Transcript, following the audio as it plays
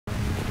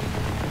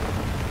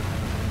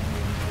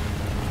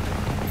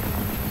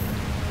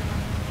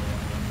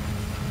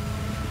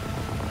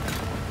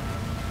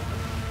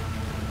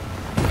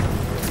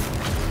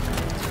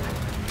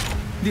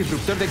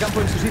Disruptor de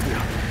campo en su sitio.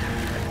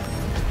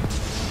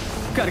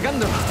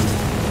 ¡Cargando!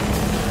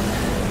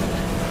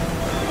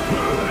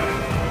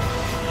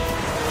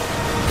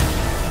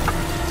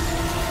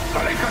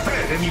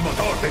 ¡Aléjate de mi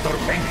motor de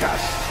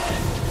tormentas!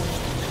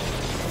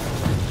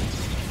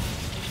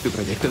 ¿Tu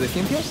proyecto de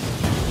ciencias?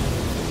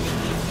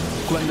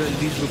 Cuando el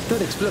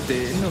disruptor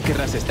explote, no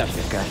querrás estar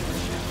cerca.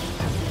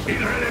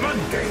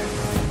 ¡Irrelevante!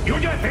 Yo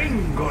ya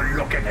tengo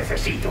lo que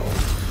necesito.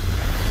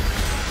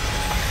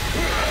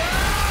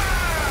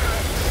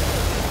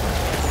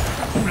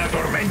 Una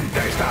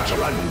tormenta está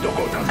asolando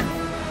Gotham.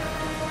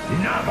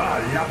 Nada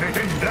la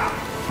detendrá.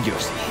 Yo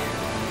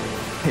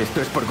sí.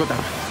 Esto es por Gotham.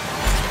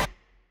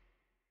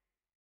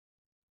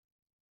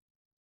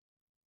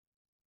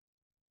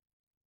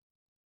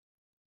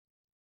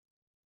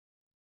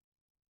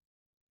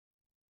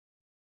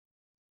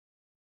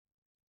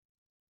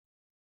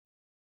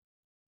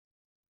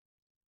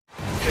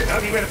 Será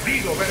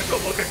divertido ver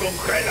cómo te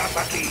congelas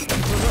aquí.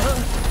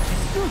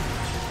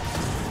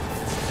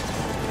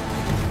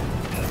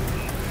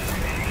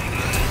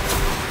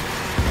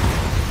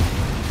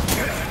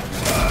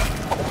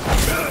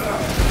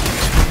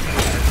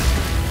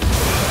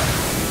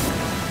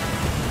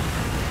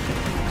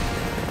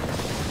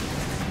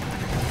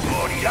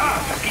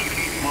 Morirás aquí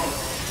mismo.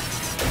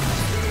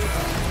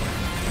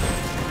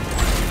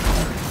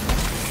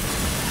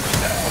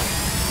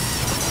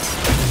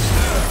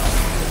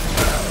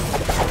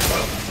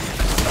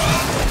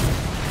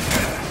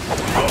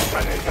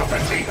 ¡Planeta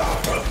perdida!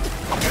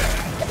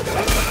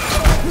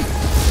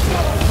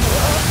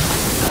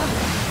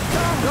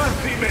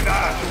 Así me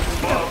das un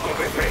poco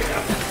de pena.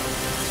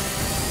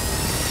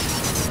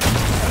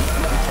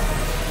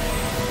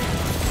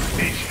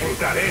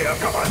 Disfrutaré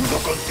acabando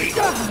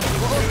contigo.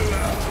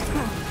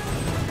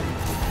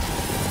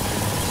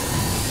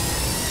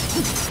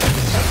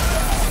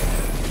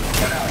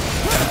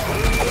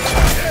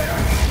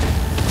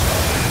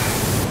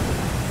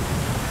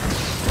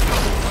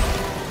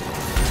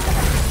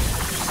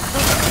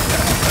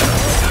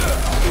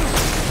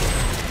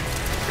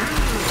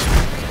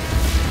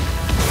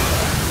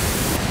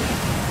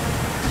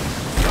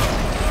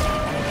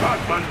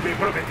 Batman me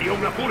prometió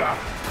una cura.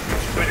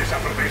 Pero esa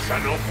promesa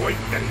no fue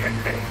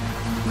inteligente.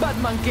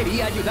 Batman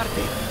quería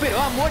ayudarte,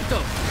 pero ha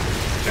muerto.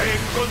 He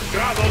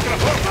encontrado otra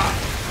forma.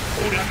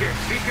 Una que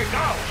exige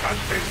caos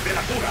antes de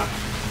la cura.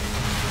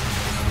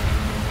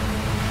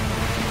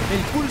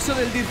 El pulso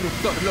del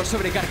disruptor lo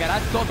sobrecargará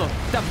todo,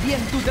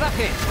 también tu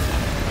traje.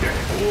 ¿Te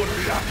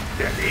burlas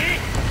de mí?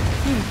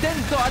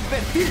 Intento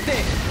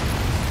advertirte.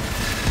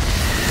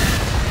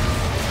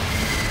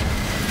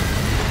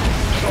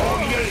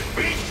 Soy el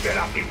fin de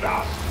la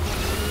ciudad.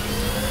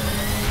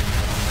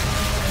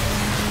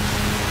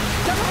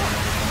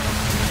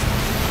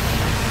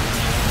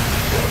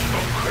 Los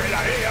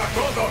congelaré a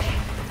todos.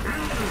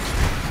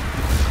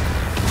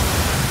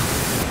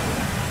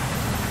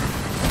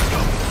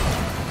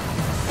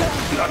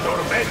 La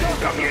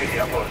tormenta viene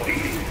a por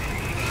ti.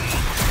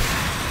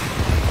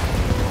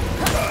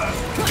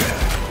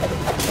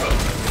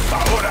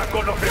 Ahora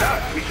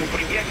conocerás mi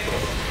sufrimiento.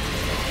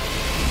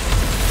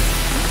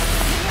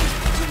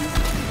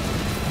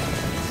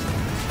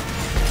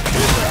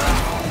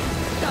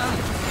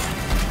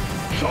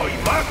 Soy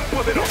más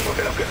poderoso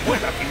de lo que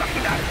puedas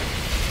imaginar.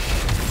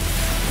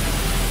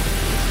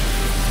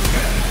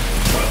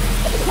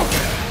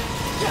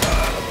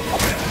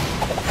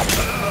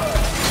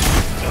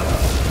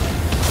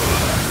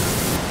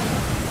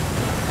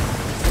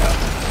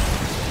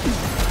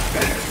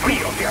 El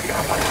frío te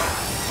atrapará.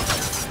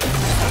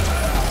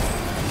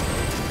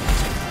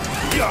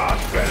 Ya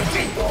has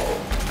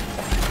perdido.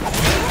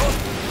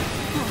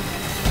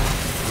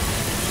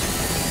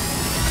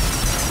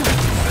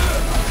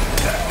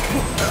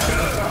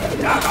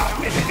 Nada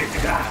me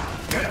detendrá.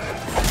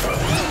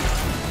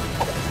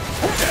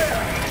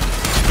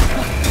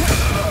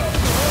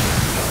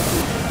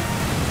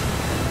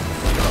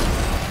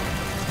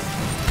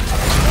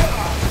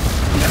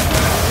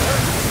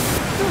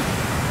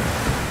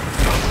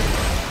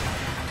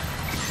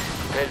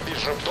 El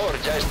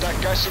disruptor ya está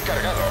casi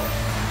cargado.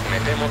 Me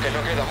temo que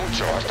no queda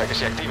mucho hasta que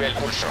se active el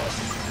pulso.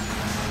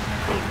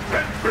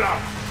 ¡Contempla!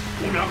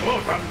 Una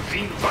Gotham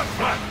sin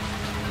Batman.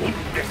 Un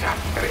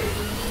desastre.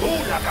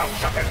 Una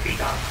causa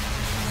perdida.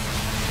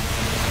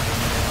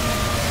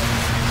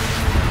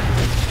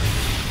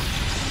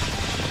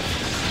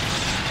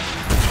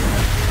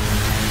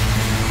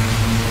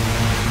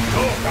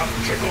 Gotham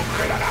se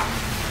congelará.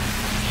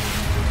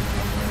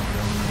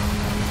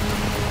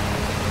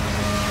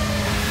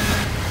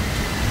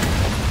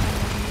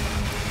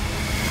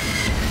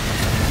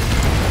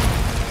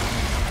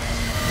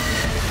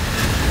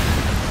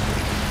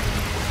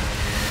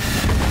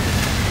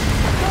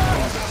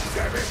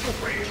 Debe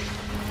sufrir.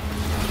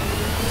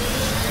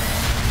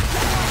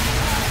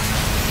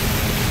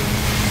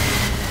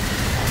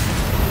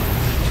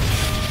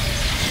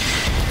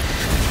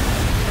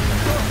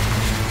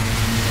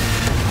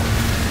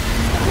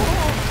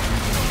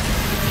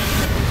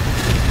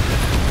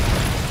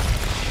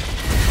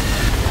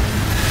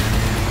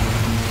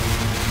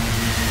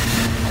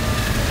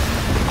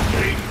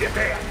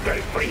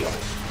 el frío.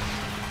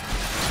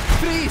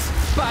 ¡Freeze!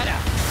 ¡Para!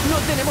 ¡No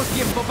tenemos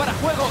tiempo para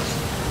juegos!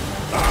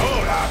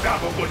 Ahora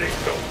acabo con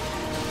esto.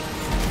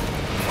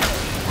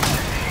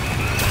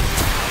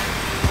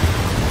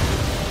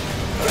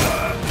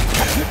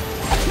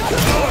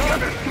 ¡Voy a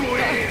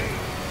destruir!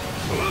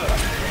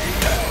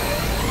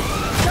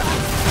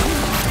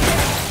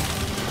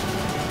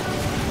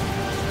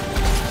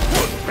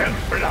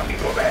 ¡Contempla mi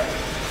poder!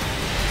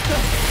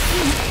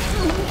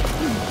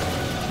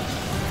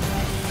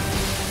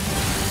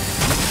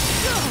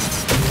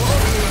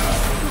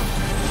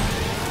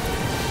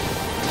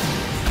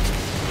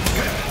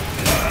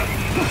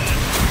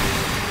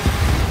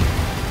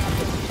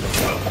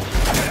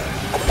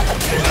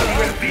 Es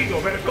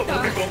divertido ver cómo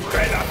te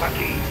congelas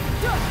aquí.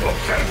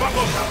 Observa a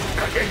Gotham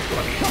cayendo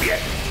a mis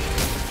pies.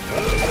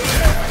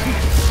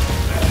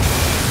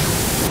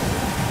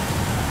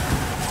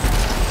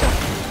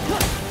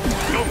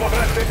 No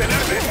podrás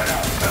detenerme.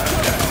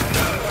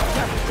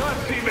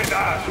 Casi me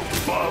das un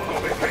poco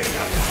de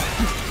pena.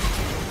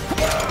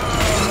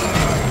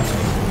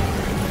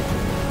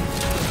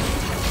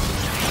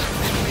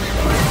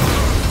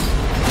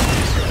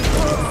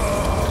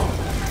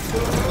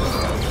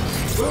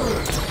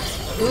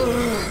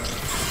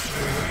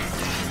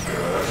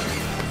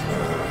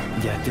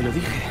 Ya te lo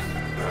dije.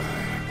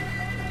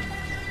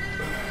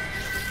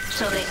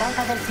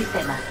 Sobrecarga del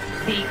sistema.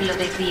 Ciclo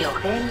de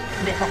criogel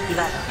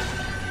desactivado.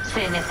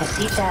 Se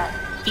necesita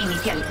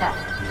inicializar.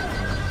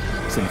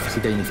 Se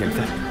necesita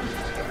inicializar.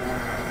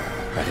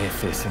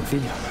 Parece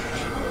sencillo.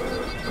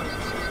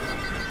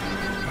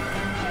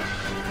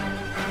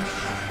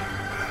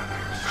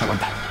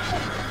 Aguanta.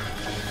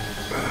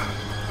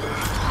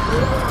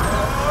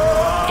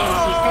 El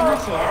sistema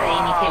se ha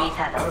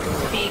reinicializado.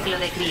 Ciclo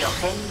de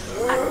criogel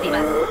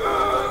activado.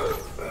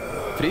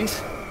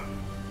 ¿Freeze?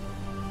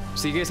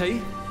 ¿Sigues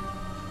ahí?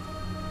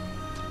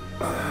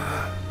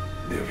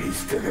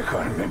 Debiste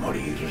dejarme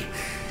morir.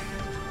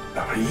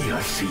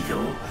 Habría sido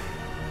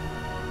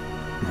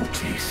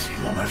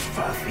muchísimo más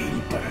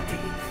fácil para ti.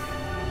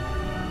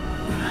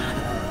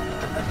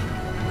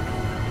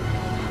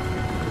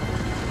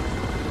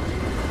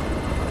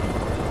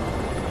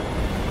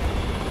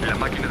 La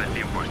máquina del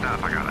tiempo está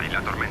apagada y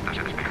la tormenta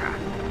se despeja.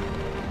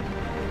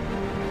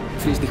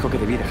 Freeze dijo que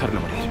debí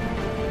dejarlo morir.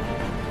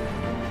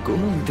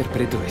 ¿Cómo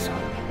interpreto eso?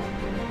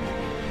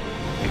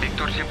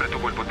 Víctor siempre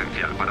tuvo el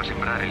potencial para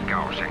sembrar el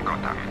caos en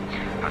Gotham.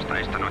 Hasta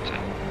esta noche,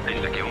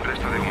 en la que un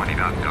resto de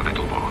humanidad lo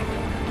detuvo.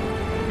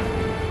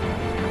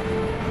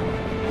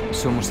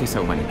 Somos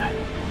esa humanidad.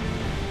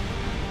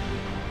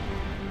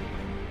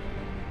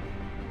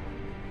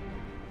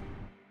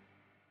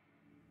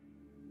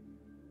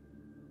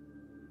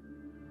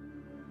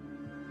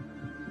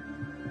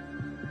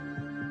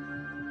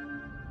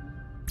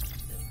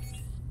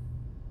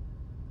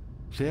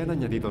 Se han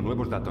añadido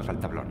nuevos datos al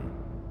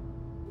tablón.